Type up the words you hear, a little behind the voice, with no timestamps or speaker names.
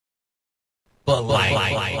But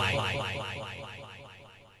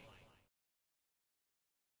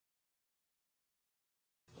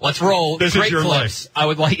let's roll. This Great is your Clips. life. I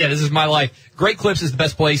would like, this is my life. Great Clips is the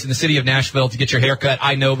best place in the city of Nashville to get your haircut.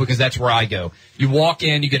 I know because that's where I go. You walk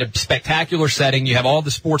in, you get a spectacular setting. You have all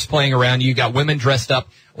the sports playing around you. You got women dressed up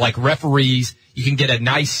like referees. You can get a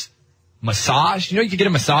nice massage. You know, you can get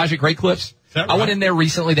a massage at Great Clips. Right? I went in there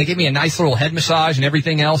recently. They gave me a nice little head massage and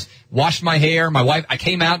everything else. Washed my hair. I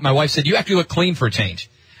came out. My wife said, "You actually look clean for a change."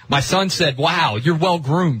 My son said, "Wow, you're well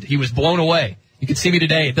groomed." He was blown away. You can see me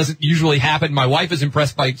today. It doesn't usually happen. My wife is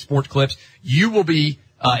impressed by Sports Clips. You will be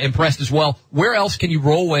impressed as well. Where else can you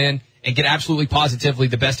roll in and get absolutely positively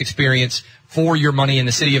the best experience for your money in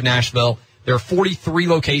the city of Nashville? There are 43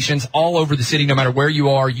 locations all over the city. No matter where you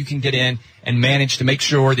are, you can get in and manage to make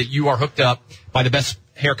sure that you are hooked up by the best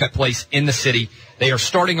haircut place in the city. They are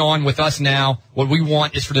starting on with us now. What we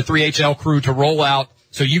want is for the 3HL crew to roll out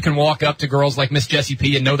so you can walk up to girls like Miss Jessi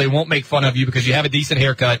P and know they won't make fun of you because you have a decent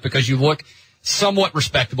haircut, because you look somewhat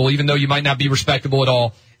respectable, even though you might not be respectable at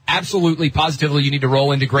all. Absolutely, positively, you need to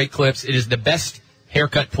roll into Great Clips. It is the best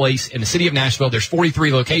haircut place in the city of Nashville. There's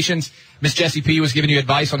 43 locations. Miss Jessi P was giving you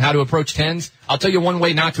advice on how to approach 10s. I'll tell you one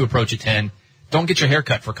way not to approach a 10. Don't get your hair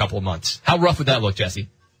cut for a couple of months. How rough would that look, Jessi?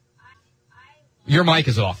 Your mic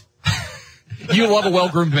is off. You love a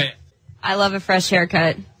well-groomed man. I love a fresh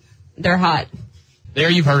haircut. They're hot. There,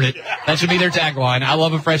 you've heard it. That should be their tagline. I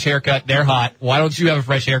love a fresh haircut. They're hot. Why don't you have a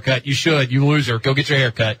fresh haircut? You should. You loser. Go get your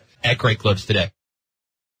haircut at Great Clips today.